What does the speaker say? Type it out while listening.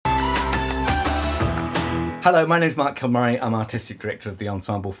Hello, my name is Mark Kilmurray. I'm Artistic Director of the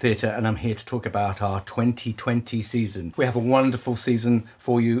Ensemble Theatre, and I'm here to talk about our 2020 season. We have a wonderful season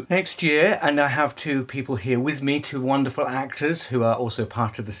for you next year, and I have two people here with me, two wonderful actors who are also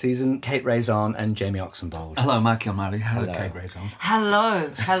part of the season, Kate Raison and Jamie Oxenbould. Hello, Mark Kilmurray. Hello. Kate Raison.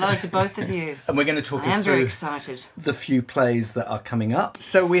 Hello to both of you. And we're going to talk I am you very through excited. the few plays that are coming up.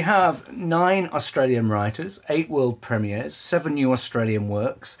 So we have 9 Australian writers, 8 world premieres, 7 new Australian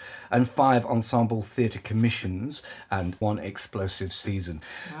works, and 5 ensemble theatre commissions, and 1 explosive season.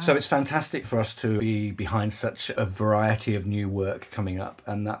 Wow. So it's fantastic for us to be behind such a variety of new work coming up,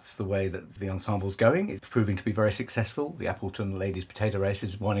 and that's the way that the ensemble's going. It's proving to be very successful. The Appleton Ladies Potato Race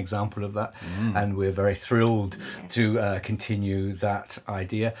is one example of that, and we're very thrilled to continue that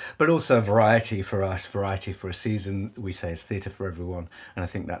idea. But also variety for us, variety for a season, we say is theatre for everyone, and I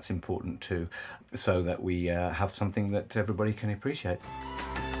think that's important too, so that we have something that everybody can appreciate.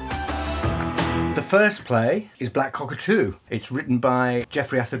 The first play is Black Cockatoo. It's written by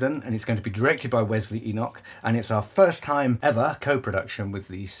Geoffrey Atherton and it's going to be directed by Wesley Enoch, and it's our first time ever co-production with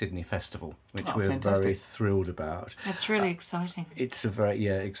the Sydney Festival, which we're fantastic. very thrilled about. That's really exciting. It's a very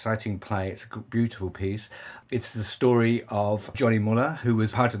exciting play. It's a beautiful piece. It's the story of Johnny Muller, who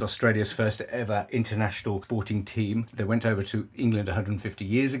was part of Australia's first ever international sporting team. They went over to England 150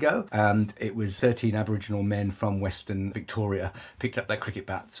 years ago, and it was 13 Aboriginal men from Western Victoria picked up their cricket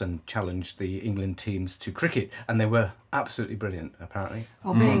bats and challenged the England teams to cricket, and they were absolutely brilliant, apparently.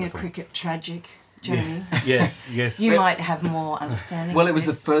 Well, being Wonderful. a cricket tragic, Jamie, Yes. you might have more understanding. Well, of it was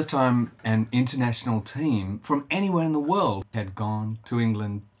the this. first time an international team from anywhere in the world had gone to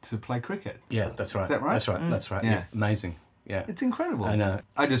England to play cricket. Yeah, that's right. Is that right? That's right. Yeah. Yeah. Amazing. Yeah. It's incredible. I know.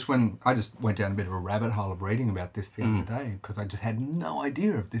 I just went down a bit of a rabbit hole of reading about this the other day because I just had no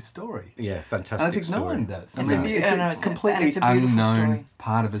idea of this story. Yeah, fantastic And I think story. no one does. It's a beau- it's I know, a it's a- completely it's a beautiful unknown story.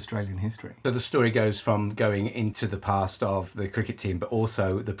 part of Australian history. So the story goes from going into the past of the cricket team, but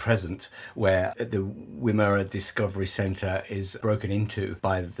also the present, where the Wimmera Discovery Centre is broken into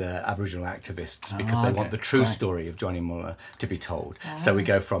by the Aboriginal activists because they okay. want the true Right. story of Johnny Muller to be told. So we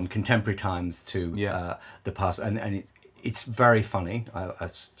go from contemporary times to Yeah. the past, and it's very funny.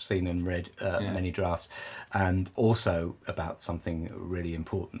 I've seen and read many drafts, and also about something really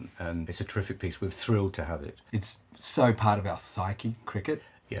important. And it's a terrific piece. We're thrilled to have it. It's so part of our psyche, cricket.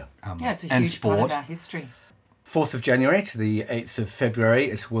 Yeah. Yeah, it's a and huge sport. part of our history. 4th of January to the 8th of February,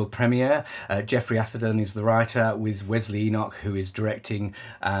 it's world premiere. Geoffrey Atherton is the writer with Wesley Enoch, who is directing,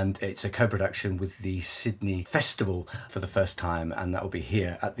 and it's a co-production with the Sydney Festival for the first time, and that will be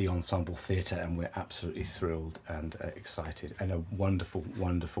here at the Ensemble Theatre, and we're absolutely thrilled and excited, and a wonderful,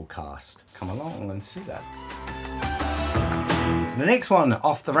 wonderful cast. Come along and see that. The next one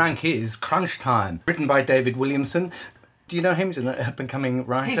off the rank is Crunch Time, written by David Williamson. Do you know him? He's an up-and-coming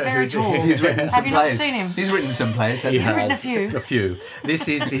writer. He's very tall. He's written some Have you not plays. seen him? He's written some plays, hasn't he? He's written a few. A few. This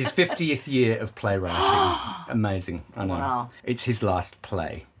is his 50th year of playwriting. Amazing, I know. Wow. It's his last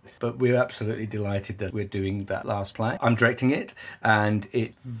play. But we're absolutely delighted that we're doing that last play. I'm directing it, and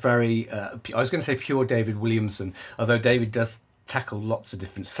it very, I was going to say pure David Williamson, although David does tackle lots of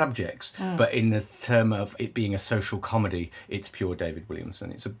different subjects, but in the term of it being a social comedy, it's pure David Williamson.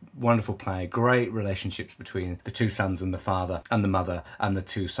 It's a wonderful play, great relationships between the 2 sons and the father and the mother and the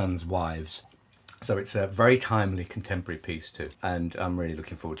 2 sons' wives. So it's a very timely contemporary piece too, and I'm really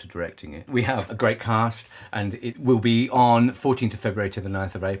looking forward to directing it. We have a great cast, and it will be on 14th of February to the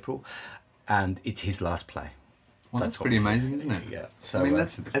 9th of April, and it's his last play. Well, that's what pretty we- amazing, isn't it? Yeah. So, I mean,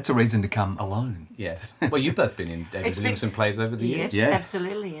 that's a reason to come alone. Yes. Well, you've both been in David It's been- Williamson plays over the years. Yes, Yeah.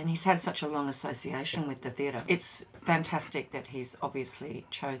 absolutely. And he's had such a long association with the theatre. It's fantastic that he's obviously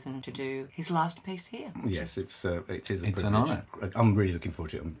chosen to do his last piece here. which Yes, is- it's a It's an privilege. honour. I'm really looking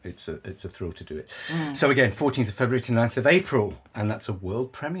forward to it. It's a thrill to do it. So again, 14th of February to 9th of April, and that's a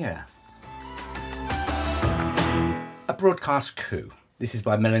world premiere. A Broadcast Coup. This is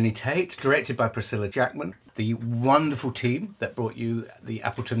by Melanie Tate, directed by Priscilla Jackman, the wonderful team that brought you the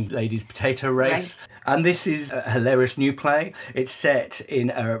Appleton Ladies Potato Race. And this is a hilarious new play. It's set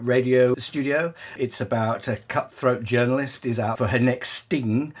in a radio studio. It's about a cutthroat journalist is out for her next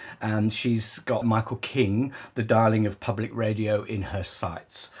sting, and she's got Michael King, the darling of public radio, in her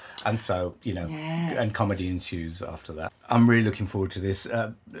sights. And so, Yes. and comedy ensues after that. I'm really looking forward to this.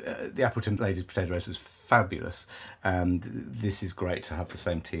 The Appleton Ladies Potato Race was fabulous, and this is great to have the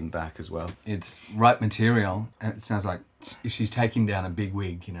same team back as well. It's right material. And it sounds like she's taking down a big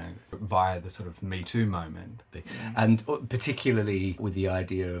wig, via the sort of Me Too moment. And particularly with the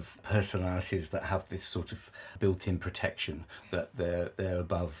idea of personalities that have this sort of built-in protection, that they're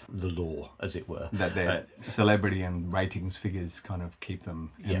above the law, as it were. That their celebrity and ratings figures kind of keep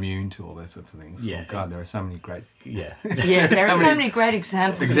them immune to all those sorts of things. Yeah. Well, God, there are so many great... Yeah. Yeah, there are so many great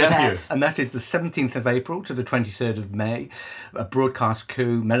examples Exactly. of that. And that is the 17th of April to the 23rd of May. A broadcast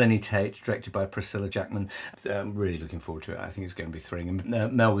coup, Melanie Tate, directed by Priscilla Jackman. I'm really looking forward to it. I think it's going to be thrilling.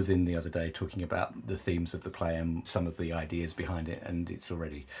 And Mel was in the other day talking about the themes of the play and some of the ideas behind it, and it's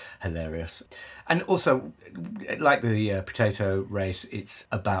already hilarious. And also, like the Potato Race, it's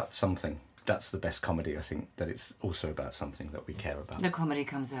about something. That's the best comedy, I think, that it's also about something that we care about. The comedy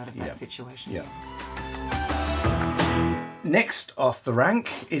comes out of that situation. Yeah. Next off the rank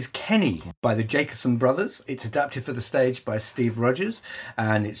is Kenny by the Jacobson Brothers. It's adapted for the stage by Steve Rogers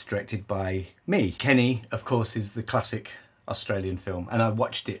and it's directed by me. Kenny, of course, is the classic Australian film, and I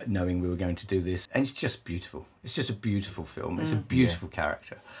watched it knowing we were going to do this, and it's just beautiful. It's just a beautiful film. It's a beautiful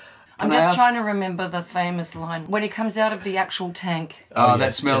character. I'm just trying to remember the famous line when he comes out of the actual tank. Oh,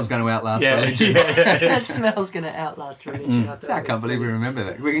 that smell's going to outlast religion. That smell's going to outlast religion. I can't believe we remember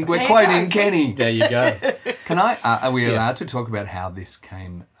that. We're quoting Kenny. There you go. Can I? Are we allowed to talk about how this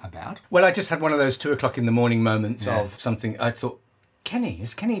came about? Well, I just had one of those 2:00 in the morning moments of something. I thought,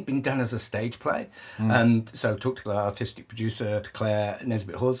 has Kenny been done as a stage play? And so I talked to the artistic producer, Claire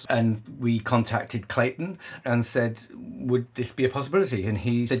Nesbitt-Hawes, and we contacted Clayton and said, would this be a possibility? And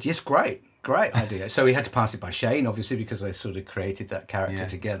he said, yes, great idea. So we had to pass it by Shane, obviously, because they sort of created that character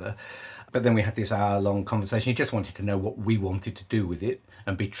together. But then we had this hour-long conversation. He just wanted to know what we wanted to do with it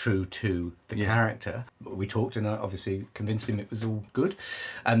and be true to the character. We talked and I obviously convinced him it was all good.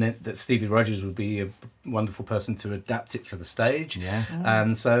 And then that Stevie Rogers would be a wonderful person to adapt it for the stage. Yeah.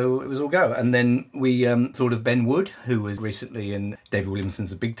 And so it was all go. And then we thought of Ben Wood, who was recently in David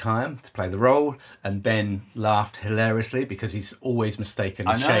Williamson's A Big Time, to play the role. And Ben laughed hilariously because he's always mistaken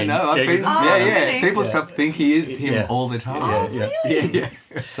Shane. Really? People think he is him all the time. Yeah.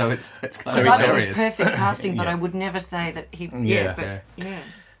 So it's kind I of thought it was hilarious. perfect casting, but I would never say that he... Yeah.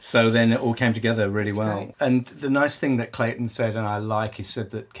 So then it all came together really well. great. And the nice thing that Clayton said, and I like, he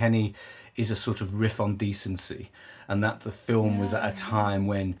said that Kenny is a sort of riff on decency, and that the film was at a time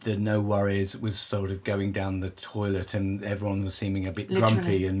when the No Worries was sort of going down the toilet and everyone was seeming a bit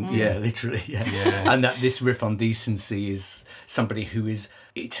grumpy and literally. And that this riff on decency is somebody who is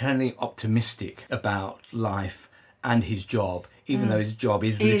eternally optimistic about life and his job, even though his job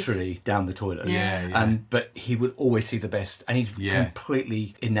is literally down the toilet. But he will always see the best, and he's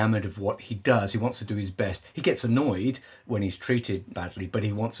completely enamoured of what he does. He wants to do his best. He gets annoyed when he's treated badly, but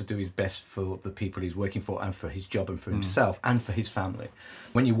he wants to do his best for the people he's working for and for his job and for himself and for his family.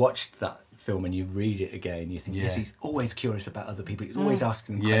 When you watch that film and you read it again, you think, yes, he's always curious about other people. He's always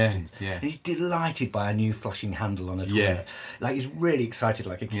asking them questions. And he's delighted by a new flushing handle on a toilet. Like, he's really excited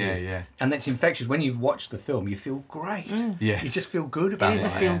like a kid. And that's infectious. When you've watched the film, you feel great. You just feel good about it. It is a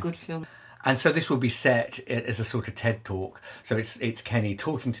feel-good film. And so this will be set as a sort of TED talk. So it's Kenny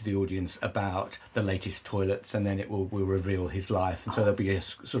talking to the audience about the latest toilets, and then it will reveal his life. And so there'll be a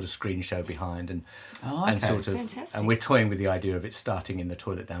sort of screen show behind, and sort of, fantastic. and we're toying with the idea of it starting in the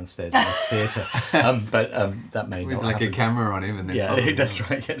toilet downstairs in the theatre. But that may With not like happen. a camera on him, and then That's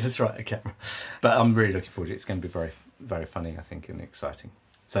right. Yeah, that's right. A camera. But I'm really looking forward to it. It's going to be very, very funny, I think, and exciting.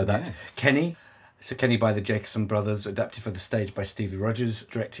 So that's Kenny. So Kenny by the Jacobson Brothers, adapted for the stage by Stevie Rogers,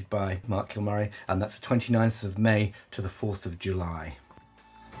 directed by Mark Kilmurray, and that's the 29th of May to the 4th of July.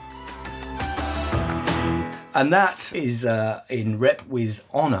 And that is in rep with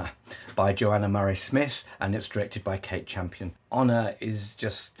Honour by Joanna Murray Smith, and it's directed by Kate Champion. Honour is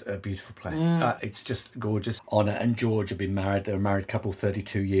just a beautiful play. It's just gorgeous. Honour and George have been married. They're a married couple,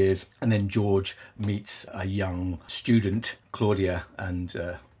 32 years. And then George meets a young student, Claudia,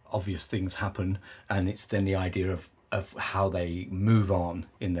 and obvious things happen. And it's then the idea of how they move on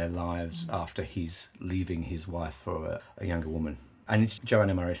in their lives after he's leaving his wife for a younger woman. And it's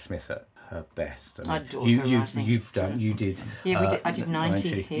Joanna Murray Smith at her best. I adore her writing. You did. Yeah, we did. I did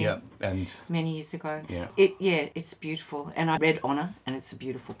 90 here. And many years ago. Yeah. It's beautiful. And I read Honour, and it's a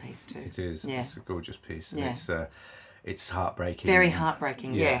beautiful piece too. it is. Yeah. It's a gorgeous piece. And Yeah. it's heartbreaking. Very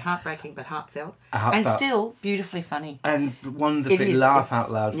heartbreaking. Yeah. Yeah, heartbreaking but heartfelt. Heartfelt. And still beautifully funny. And wonderfully It is, laugh it's-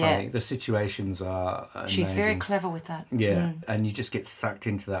 out loud funny. yeah. The situations are amazing. She's very clever with that. Yeah, and you just get sucked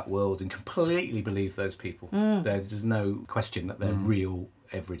into that world and completely believe those people. There's no question that they're real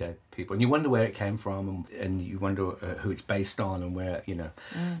everyday people, and you wonder where it came from, and you wonder who it's based on, and where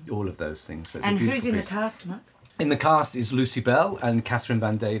all of those things. So it's And a beautiful who's in the piece. cast, Mark? In the cast is Lucy Bell and Catherine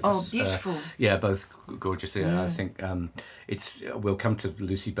Van Davis. Oh, beautiful. Yeah, both gorgeous. Yeah, I think we'll come to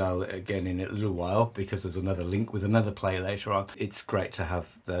Lucy Bell again in a little while because there's another link with another play later on. It's great to have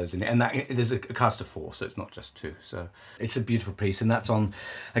those in it. And there's a cast of 4, so it's not just 2. So it's a beautiful piece, and that's on,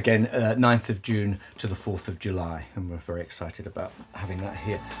 again, 9th of June to the 4th of July. And we're very excited about having that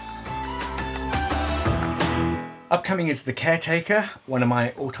here. Upcoming is The Caretaker, one of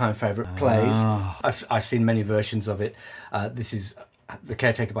my all-time favourite plays. I've seen many versions of it. This is The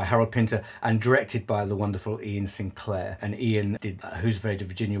Caretaker by Harold Pinter and directed by the wonderful Ian Sinclair. And Ian did Who's Afraid of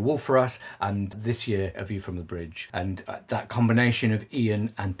Virginia Woolf for us, and this year A View from the Bridge. And that combination of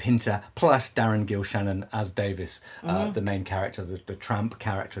Ian and Pinter plus Darren Gilshannon as Davis, the main character, the tramp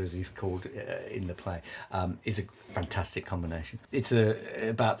character as he's called in the play, is a fantastic combination. It's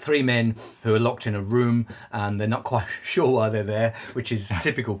about 3 men who are locked in a room and they're not quite sure why they're there, which is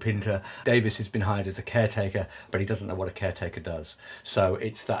typical Pinter. Davis has been hired as a caretaker, but he doesn't know what a caretaker does. So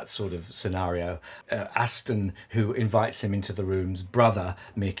it's that sort of scenario. Aston, who invites him into the room's brother,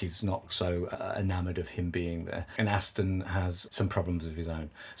 Mick, is not so enamoured of him being there. And Aston has some problems of his own.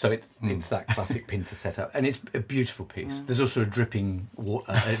 So it's that classic Pinter setup. And it's a beautiful piece. There's also a dripping,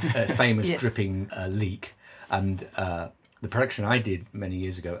 a famous dripping leak. And the production I did many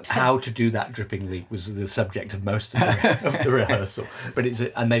years ago, how to do that dripping leak was the subject of most of the rehearsal. But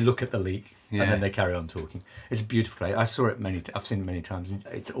and they look at the leak and then they carry on talking. It's a beautiful play. I saw it I've seen it many times.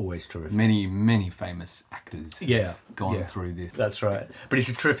 It's always terrific. Many famous actors have gone through this. That's right. But it's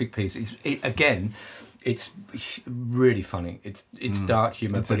a terrific piece. It's really funny. It's dark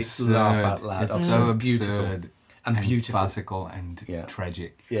humour, but it's laugh out loud. It's so beautiful. Absurd. And beautiful, farcical, and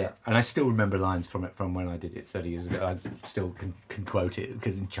tragic. Yeah, and I still remember lines from it from when I did it 30 years ago. I still can quote it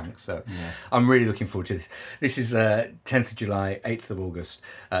because in chunks. So I'm really looking forward to this. This is 10th of July, 8th of August.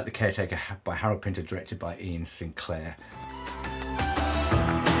 The Caretaker by Harold Pinter, directed by Ian Sinclair.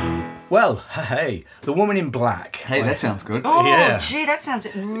 Well, hey, The Woman in Black. Hey, that sounds good. Oh, Yeah. gee, that sounds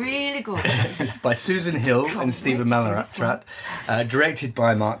really good. It's by Susan Hill and Stephen Mallerat, directed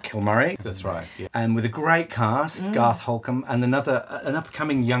by Mark Kilmurray. That's right. Yeah. And with a great cast, Garth Holcomb, and an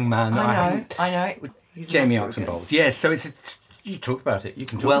upcoming young man. I know. He's Jamie not very Oxenbould. Yes, so you talk about it. You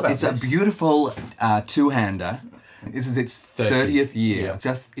can talk about it. Well, it's a beautiful two-hander. This is its 30th year.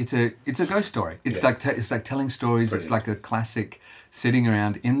 Yeah. It's a ghost story. It's like telling stories. Brilliant. It's like a classic sitting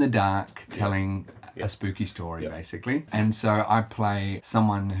around in the dark telling a spooky story, basically. And so I play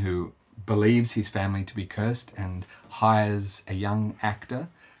someone who believes his family to be cursed and hires a young actor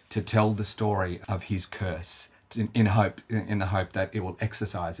to tell the story of his curse in the hope that it will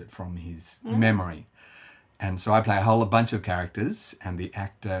exorcise it from his memory. And so I play a bunch of characters, and the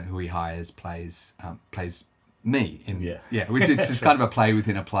actor who he hires plays me which it's kind of a play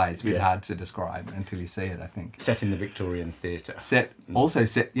within a play. It's a bit hard to describe until you see it, I think. Set in the Victorian theatre. Set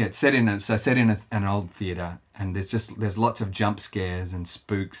in an old theatre, and there's lots of jump scares and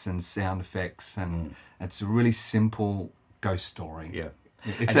spooks and sound effects, and it's a really simple ghost story. Yeah.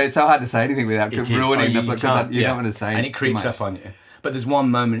 It's so hard to say anything without ruining the because you don't want to say and it creeps too much. up on you. But there's one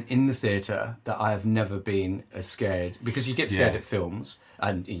moment in the theatre that I have never been as scared, because you get scared at films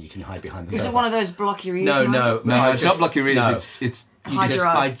and you can hide behind the sofa. Is it one of those block your ears? No, it's not block your ears. No. It's hide your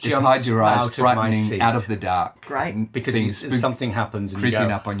eyes. I hide your eyes, out of my frightening seat. out of the dark. Great. Because something happens and creeping you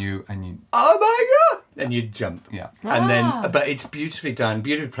go, up on you, and you. Oh my God! And you jump. Yeah. And then, but it's beautifully done,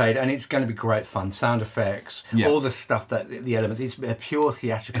 beautifully played, and it's going to be great fun. Sound effects, all the stuff the elements. It's a pure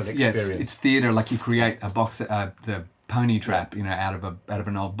theatrical experience. It's theatre. Like you create a box, the pony trap, out of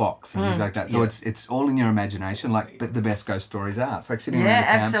an old box and things like that. So it's all in your imagination, but the best ghost stories are. It's like sitting around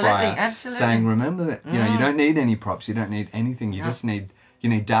a campfire, saying, "Remember that you don't need any props, you don't need anything. You just need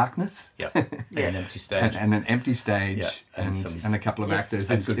darkness, and an empty stage, and an empty stage, and a couple of actors.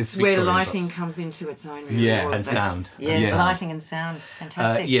 It's where lighting comes into its own. Really and sound. Yes, lighting and sound,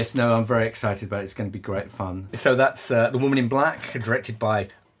 fantastic. I'm very excited about it. It's going to be great fun. So that's The Woman in Black, directed by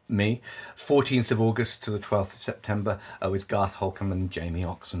me, 14th of August to the 12th of September, with Garth Holcomb and Jamie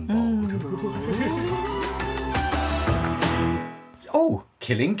Oxenbould. Oh,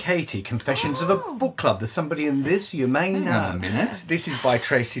 Killing Katie, Confessions of a Book Club. There's somebody in this you may know. Hang on a minute. This is by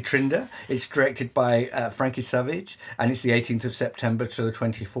Tracy Trinder. It's directed by Frankie Savage, and it's the 18th of September to the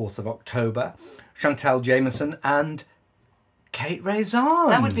 24th of October. Chantal Jameson and Kate Razan.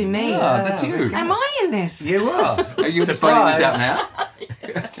 That would be me. That's you. Am I in this? You are. Are you just finding this out now?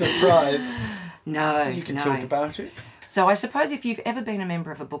 Surprise. No, You can talk about it. So I suppose if you've ever been a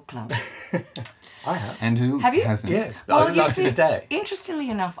member of a book club, I have. And who Have you? hasn't? Yes. well, you Last see, of the day. interestingly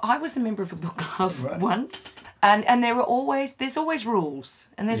enough, I was a member of a book club once, and there's always rules,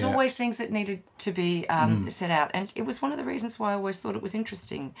 and there's Yeah. always things that needed to be set out, and it was one of the reasons why I always thought it was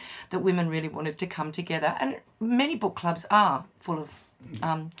interesting that women really wanted to come together, and many book clubs are full of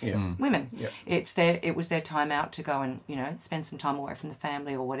women. Yeah. It was their time out to go and spend some time away from the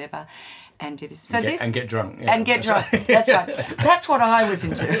family or whatever, and do this. So And get drunk. Yeah, and get that's drunk. right. That's right. That's what I was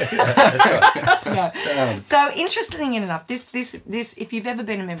into. No. So interestingly enough, this if you've ever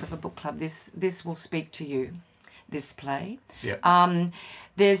been a member of a book club, this will speak to you. This play. Yeah.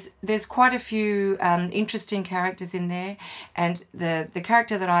 There's quite a few interesting characters in there, and the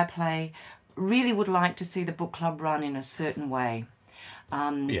character that I play really would like to see the book club run in a certain way,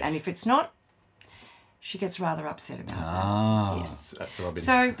 Yes. and if it's not, she gets rather upset about Ah. that. Yes. That's Robin.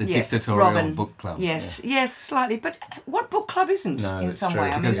 So The yes, dictatorial Robin, book club. Yes, slightly. But what book club isn't No, in that's some true, way?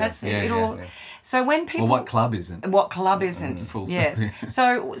 I mean, because- that's yeah, it. yeah, All. yeah. So when people, Well, what club isn't? what club isn't? full stop, Yes. yeah.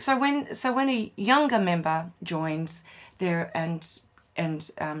 So when a younger member joins there and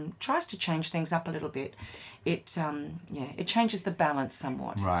tries to change things up a little bit, it changes the balance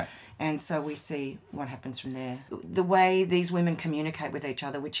somewhat. Right. And so we see what happens from there. The way these women communicate with each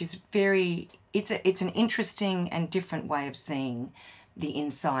other, which is it's an interesting and different way of seeing the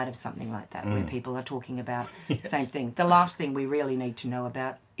inside of something like that, where people are talking about same thing. The last thing we really need to know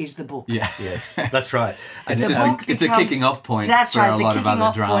about is the book. Yeah. Yes, that's right. And It's The just book it's a becomes- kicking off point That's for right. a It's a lot of kicking other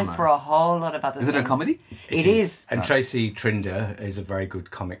off drama. point for a whole lot of other Is things. it a comedy? It is. And Tracy Trinder is a very good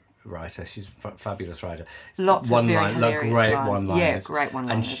comic writer. She's a fabulous writer. Lots of very hilarious great lines. one-liners. Yeah, great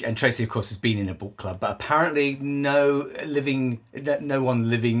one-liners. And Tracy, of course, has been in a book club, but apparently no one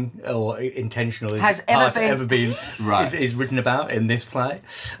living or intentional Has ever been- Right. is written about in this play.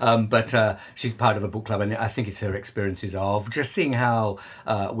 But she's part of a book club, and I think it's her experiences of just seeing how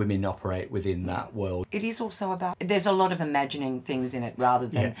women operate within that world. It is also about, there's a lot of imagining things in it rather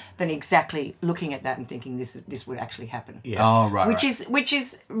than exactly looking at that and thinking this would actually happen. Yeah. Oh, right. Which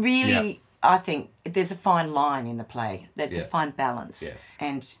is really, I think there's a fine line in the play. There's a fine balance. Yeah.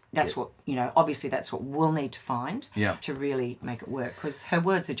 And that's what, obviously that's what we'll need to find Yeah. to really make it work, because her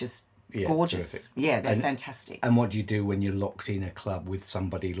words are just Yeah, gorgeous. terrific. Yeah, they're fantastic. And what do you do when you're locked in a club with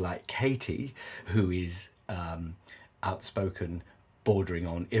somebody like Katie, who is outspoken, bordering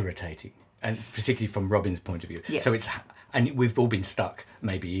on irritating, and particularly from Robin's point of view? Yes. So and we've all been stuck,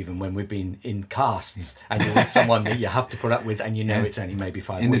 maybe even when we've been in casts, and you're with someone that you have to put up with, and it's only maybe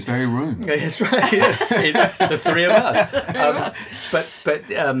 5 in weeks. this very room. Yeah, that's right. Yeah. The three of us. But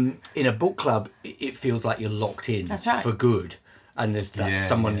in a book club, it feels like you're locked in That's right. for good, and that's Yeah,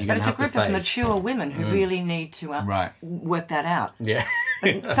 someone yeah. you're But going it's to a have to group of face. mature women who really need to Right. work that out. Yeah.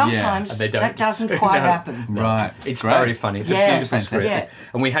 Sometimes And they don't. that doesn't quite No. happen. Right. It's Great. very funny. It's Yeah, a it's beautiful fantastic. script.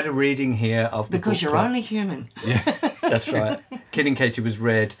 And we had a reading here of the Because book you're club. only human. That's right. Kid and Katie was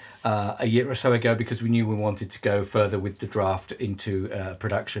read a year or so ago because we knew we wanted to go further with the draft into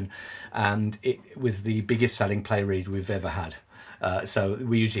production, and it was the biggest selling play read we've ever had. So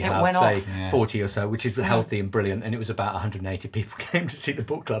we usually It have, went say, off. Yeah. 40 or so, which is healthy and brilliant, and it was about 180 people came to see the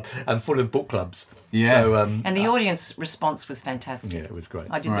book club, and full of book clubs. Yeah. So, And the audience response was fantastic. yeah, it was great.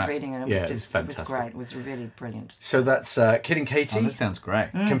 I did Right. the reading and it Yeah, was it was just fantastic. it was great. It was really brilliant. So that's Kid and Katie. Oh, that sounds great.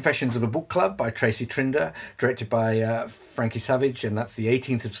 Confessions of a Book Club by Tracy Trinder, directed by Frankie Savage, and that's the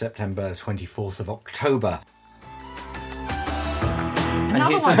 18th of September, 24th of October. And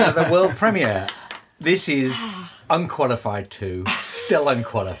Another here's one. another world premiere. This is Unqualified 2, still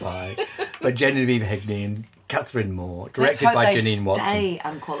unqualified, by Genevieve Hegney and Catherine Moore, directed Let's hope by they Janine Watson. stay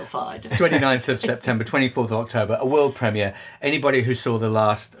unqualified. 29th of September, 24th of October, a world premiere. Anybody who saw the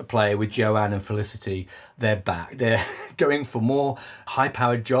last play with Joanne and Felicity, they're back. They're going for more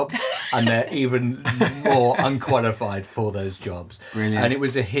high-powered jobs, and they're even more unqualified for those jobs. Brilliant. And it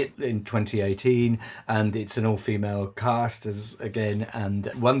was a hit in 2018, and it's an all-female cast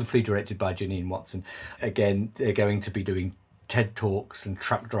and wonderfully directed by Janine Watson. Again, they're going to be doing TED Talks and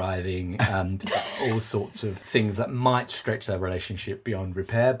truck driving and all sorts of things that might stretch their relationship beyond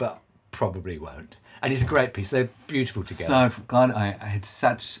repair, but probably won't. And it's a great piece. They're beautiful together. So, God, I had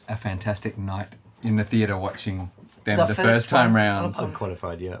such a fantastic night in the theatre watching them The the first first time time. round.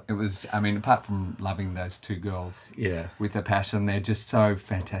 Unqualified, yeah. It was, I mean, apart from loving those two girls Yeah. with a passion, they're just so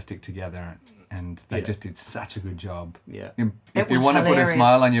fantastic together. and they just did such a good job. Yeah. If It you was want to put a hilarious.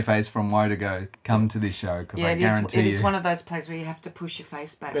 smile on your face from woe to go, come to this show because I guarantee it is you. one of those places where you have to push your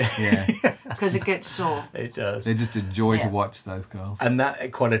face back Yeah, because it gets sore. It does. they're just a joy to Yeah. watch, those girls. And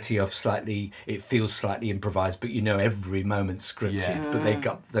that quality of it feels slightly improvised, but you know every moment's scripted. Yeah. But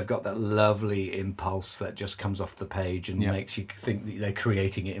they've got that lovely impulse that just comes off the page and makes you think that they're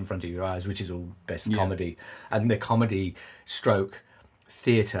creating it in front of your eyes, which is all best comedy. And the comedy stroke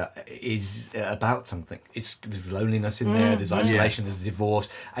theatre is about something. There's loneliness in there, there's isolation, there's divorce,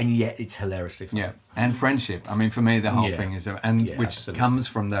 and yet it's hilariously funny. Yeah, and friendship. I mean, for me, the whole Yeah. thing is, which absolutely. comes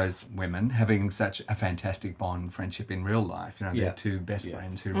from those women having such a fantastic bond, friendship in real life. You know, Yeah. they're two best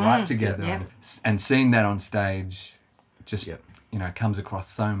friends who write together, Yeah. and seeing that on stage, just Yeah. comes across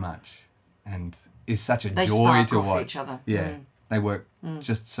so much, and is such a They joy spark to off watch. each other. Yeah. They work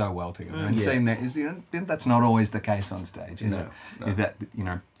just so well together, and Yeah. seeing that is that's not always the case on stage, is No, it? no. Is that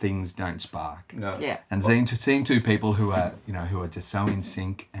things don't spark? No. Yeah. And seeing two people who are just so in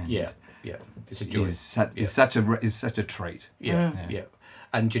sync and Yeah. It's a joy. is such a treat. Yeah.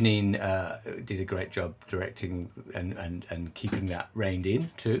 And Janine did a great job directing and keeping that reined in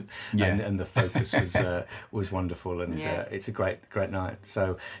too. Yeah. And the focus was wonderful, and Yeah. it's a great night.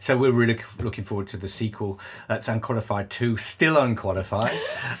 So we're really looking forward to the sequel. That's Unqualified 2, still unqualified,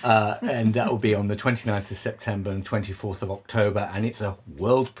 and that will be on the 29th of September and 24th of October, and it's a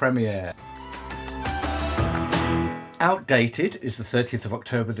world premiere. Outdated is the 30th of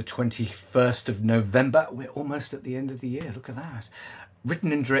October, the 21st of November. We're almost at the end of the year. Look at that.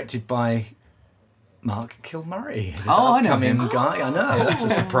 Written and directed by Mark Kilmurray. This Oh, I know upcoming him. guy. I know. That's a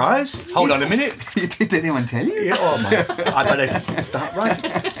surprise. Hold on a minute. Did anyone tell you? Yeah, oh my! I better start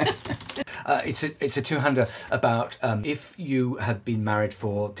writing. It's a two-hander about if you have been married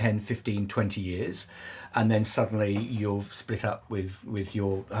for 10, 15, 20 years, and then suddenly you've split up with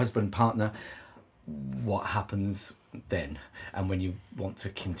your husband, partner, what happens then? And when you want to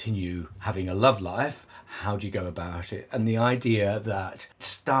continue having a love life, how do you go about it? And the idea that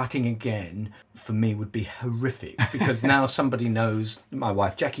starting again for me would be horrific, because now somebody knows, my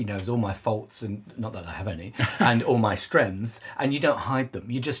wife Jackie knows all my faults, and not that I have any, and all my strengths, and you don't hide them.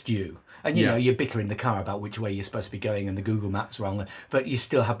 You're just you. And you know, you bicker in the car about which way you're supposed to be going and the Google Maps wrong, but you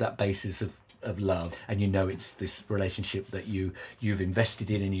still have that basis of love, and you know it's this relationship that you've invested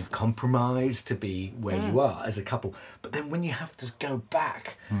in and you've compromised to be where you are as a couple. But then when you have to go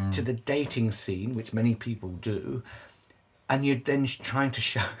back to the dating scene, which many people do, and you're then trying to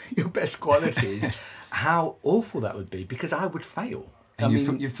show your best qualities, how awful that would be, because I would fail.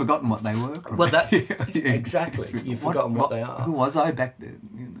 And you've forgotten what they were. Well, that exactly. You've forgotten what they are. Who was I back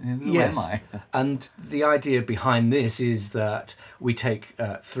then? Who am I? And the idea behind this is that we take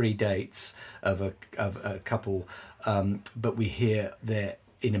 3 dates of a couple, but we hear their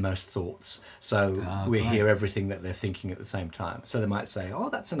innermost thoughts. So we hear everything that they're thinking at the same time. So they might say, "Oh,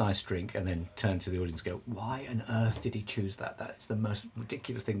 that's a nice drink," and then turn to the audience and go, "Why on earth did he choose that? That's the most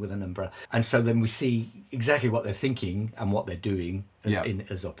ridiculous thing with an umbrella." And so then we see exactly what they're thinking and what they're doing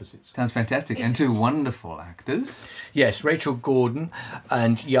as opposites. Sounds fantastic. And two wonderful actors. Yes, Rachel Gordon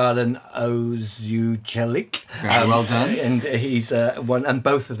and Jarlen Ozuchelik. Very well done. And he's one, and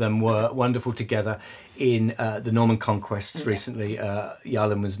both of them were wonderful together in the Norman Conquests recently.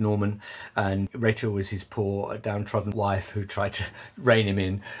 Jarlen was Norman, and Rachel was his poor downtrodden wife who tried to rein him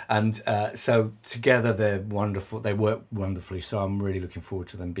in. And so together they're wonderful. They work wonderfully. So I'm really looking forward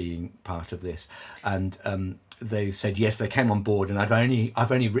to them being part of this. And they said yes. They came on board, and I've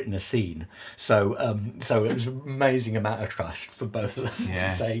only written a scene, so it was an amazing amount of trust for both of them to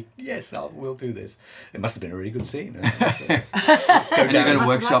say yes, we'll do this. It must have been a really good scene. And you're going to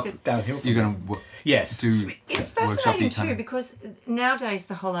workshop downhill. You're going to yes. do It's workshop fascinating kind too, of- because nowadays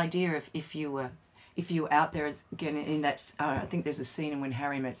the whole idea of if you were out there, as again in that I think there's a scene in When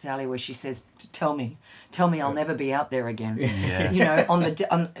Harry Met Sally where she says, "Tell me, I'll never be out there again." Yeah. You know, on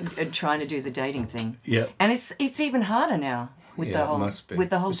trying to do the dating thing. Yeah. And it's even harder now with Yeah, the it whole must be. with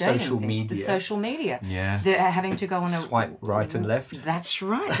the whole The dating social thing. media. The social media. Yeah. They're having to go on a Swipe right and left. That's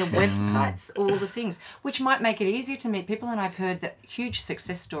right. The websites, all the things, which might make it easier to meet people. And I've heard that huge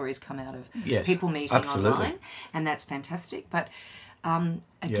success stories come out of Yes, people meeting absolutely. online, and that's fantastic. But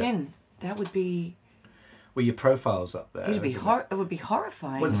again, that would be Well, your profile's up there. it isn't would be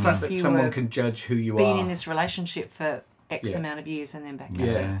horrifying. Well, the fact if that you someone were can judge who you being are. in this relationship for X Yeah. amount of years and then back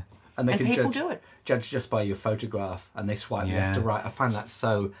Yeah. out. And they And can people judge, do it. judge just by your photograph, and they swipe Yeah. left to right. I find that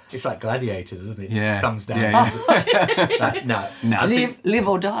so... It's like Gladiators, isn't it? Yeah. Thumbs down. Yeah, No. No. I think, Live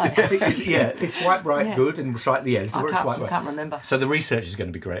or die. I think it's swipe right Yeah. good and swipe the edge. I or swipe can't, right. can't remember. So the research is going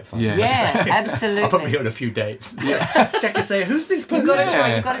to be great fun. Yeah. Yeah, absolutely. I'll probably on a few dates. Check and say, who's this person? You've got to try.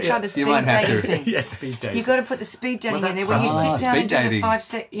 Yeah. You've got to try the speed might have dating to. thing. Yeah, speed dating. You've got to put the speed dating Well, in there that's where you fun. sit down Speed and do the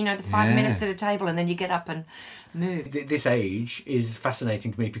dating. 5 Yeah. minutes at a table, and then you get up and move. This age is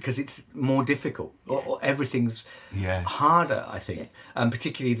fascinating to me because it's more difficult. Or everything's Yeah. harder, I think. And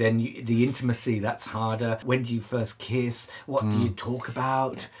particularly then the intimacy, that's harder. When do you first kiss? What do you talk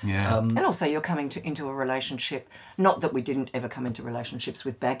about? Yeah. And also, you're coming into a relationship. Not that we didn't ever come into relationships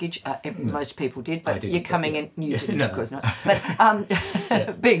with baggage. Most people did, but didn't, you're but coming yeah. in. You didn't, No. of course not.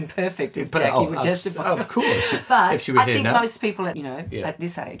 But being perfect, as But- Jackie would testify. Of course. But if she were I here think now. most people, Yeah. at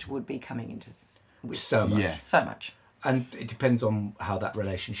this age, would be coming into with So much. Yeah. so much. And it depends on how that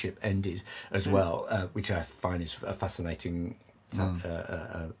relationship ended as well, which I find is a fascinating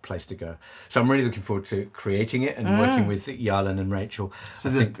place to go. So I'm really looking forward to creating it and working with Yarlin and Rachel. So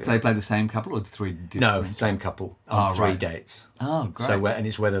I do think- they play the same couple or three different? no, same couple on Oh, 3 right. dates. Oh, great. So and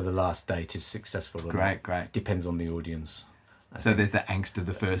it's whether the last date is successful or not. Great. Depends on the audience. So there's the angst of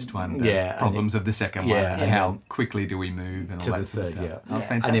the first one, the Yeah, and problems of the second yeah, one, and and how then quickly do we move and all to that the sort of third, stuff. yeah. Oh, Yeah.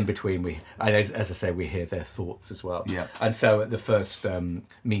 fantastic. And in between, as I say, we hear their thoughts as well. Yeah. And so at the first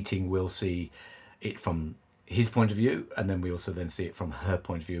meeting, we'll see it from his point of view, and then we also then see it from her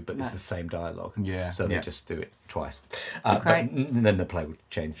point of view, but it's Right. the same dialogue. Yeah, So they yeah. just do it twice. Great. But then the play would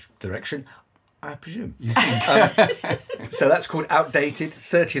change direction, I presume. So that's called Outdated,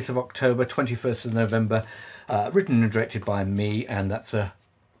 30th of October, 21st of November, written and directed by me, and that's a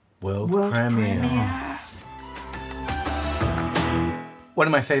world premiere. One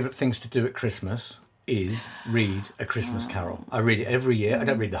of my favourite things to do at Christmas is read A Christmas Carol. I read it every year. I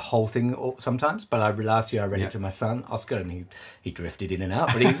don't read the whole thing sometimes, but last year I read Yeah. it to my son, Oscar, and he drifted in and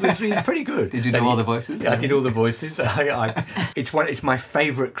out, but he was really pretty good. Did you Then do all the voices? Yeah, I did all the voices. It's my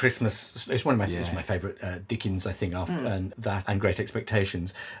favourite Christmas. It's one of my Yeah. it's my favourite Dickens, I think, and Great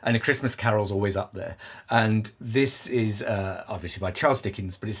Expectations, and A Christmas Carol's always up there. And this is obviously by Charles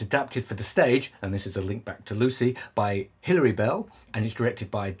Dickens, but it's adapted for the stage, and this is a link back to Lucy, by Hilary Bell, and it's directed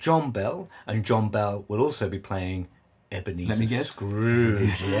by John Bell, and John Bell will also be playing Ebenezer Let me guess.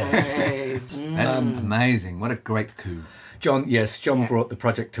 Scrooge. Yeah. That's amazing. What a great coup. John brought the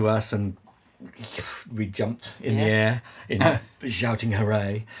project to us, and we jumped in the air shouting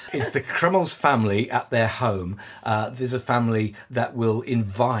hooray. It's the Crummles family at their home. There's a family that will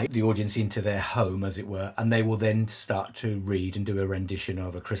invite the audience into their home, as it were, and they will then start to read and do a rendition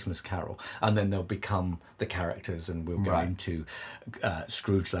of A Christmas Carol, and then they'll become the characters, and we'll go Right. into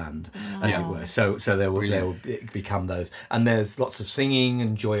Scrooge Land, as it were. So they will become those. And there's lots of singing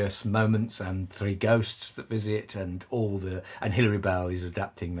and joyous moments, and 3 ghosts that visit, and and Hilary Bell is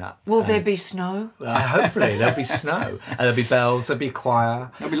adapting that. Will there be snow? Hopefully there'll be snow, and there'll be bells, there'll be a choir.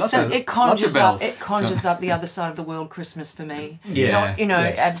 There'll be lots So of it conjures bells. up the other side of the world Christmas for me. Yeah, Not,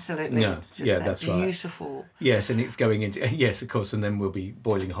 yes. absolutely. No, It's just yeah, that that's right. beautiful. Yes, and it's going into yes, of course, and then we'll be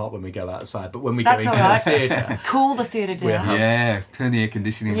boiling hot when we go outside. But when we That's go all into right. the theatre, Cool the theatre down. Yeah, turn the air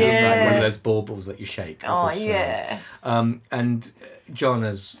conditioning Yeah. down. like one of those baubles that you shake. Oh, with this, yeah. and John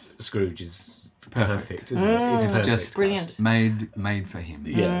as Scrooge is perfect, isn't it? It's perfect. just Brilliant. made for him.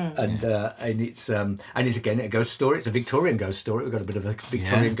 Yeah, and it's again a ghost story. It's a Victorian ghost story. We've got a bit of a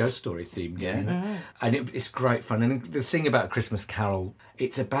Victorian ghost story theme going, and it's great fun. And the thing about Christmas Carol,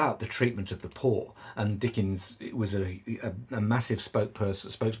 it's about the treatment of the poor. And Dickens was a massive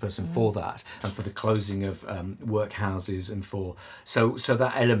spokesperson for that, and for the closing of workhouses, and so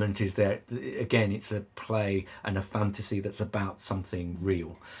that element is there. Again, it's a play and a fantasy that's about something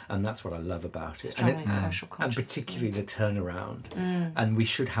real, and that's what I love about it. Strongly social And conscious. particularly the turnaround. And we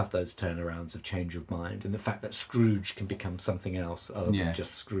should have those turnarounds of change of mind. And the fact that Scrooge can become something else other Yeah. than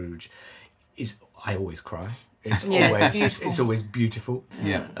just Scrooge is, I always cry. It's Yeah, it's always beautiful. it's always beautiful.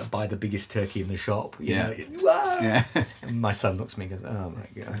 Yeah. Buy the biggest turkey in the shop. You Yeah. know, wow. Yeah. And my son looks at me and goes, "Oh my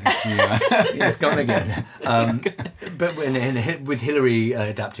god, Yeah. it's gone again." But with Hilary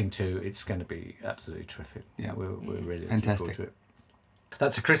adapting to, it's going to be absolutely terrific. Yeah. We're really Fantastic. looking forward to it.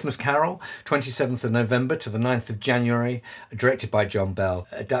 That's A Christmas Carol, 27th of November to the 9th of January, directed by John Bell,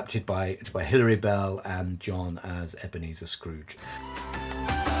 adapted by Hilary Bell and John as Ebenezer Scrooge.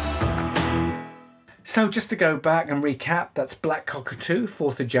 So just to go back and recap, that's Black Cockatoo,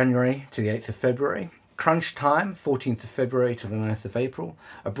 4th of January to the 8th of February. Crunch Time, 14th of February to the 9th of April.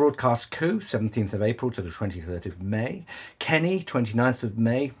 A Broadcast Coup, 17th of April to the 23rd of May. Kenny, 29th of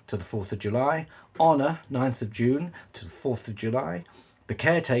May to the 4th of July. Honour, 9th of June to the 4th of July. The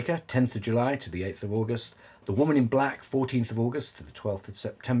Caretaker, 10th of July to the 8th of August. The Woman in Black, 14th of August to the 12th of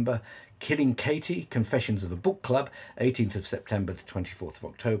September. Killing Katie, Confessions of a Book Club, 18th of September to 24th of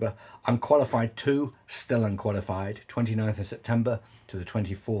October. Unqualified 2, still unqualified, 29th of September to the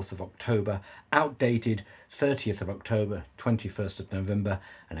 24th of October. Outdated, 30th of October, 21st of November.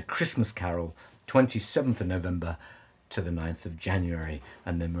 And A Christmas Carol, 27th of November to the 9th of January.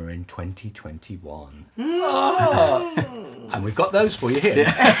 And then we're in 2021. And we've got those for you here.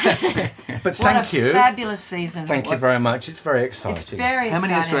 But thank you. What a fabulous season. Thank you very much. It's very exciting. It's very How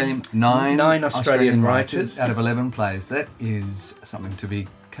many exciting. Nine Australian writers. out of 11 plays. That is something to be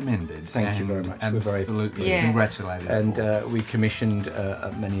commended. Thank you very much. We're very- Absolutely Yeah. congratulated. And for. we commissioned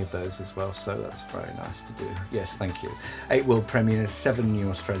many of those as well, so that's very nice to do. Yes, thank you. 8 world premieres, 7 new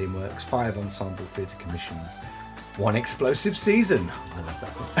Australian works, 5 ensemble theatre commissions, 1 explosive season. I love that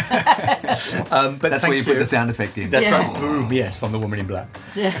one. But That's thank where you put the sound effect in. That's Yeah. right. Boom. Yes, from The Woman in Black.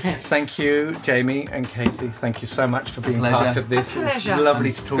 Thank you, Jamie and Katie. Thank you so much for being Pleasure. part of this. Pleasure. It's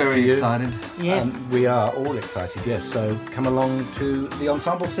lovely to talk to Very you. excited. Yes. We are all excited, yes. So come along to the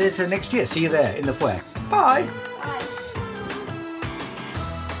Ensemble Theatre next year. See you there in the foyer. Bye.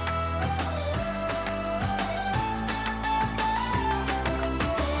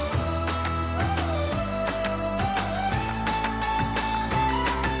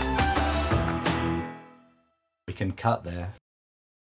 We can cut there.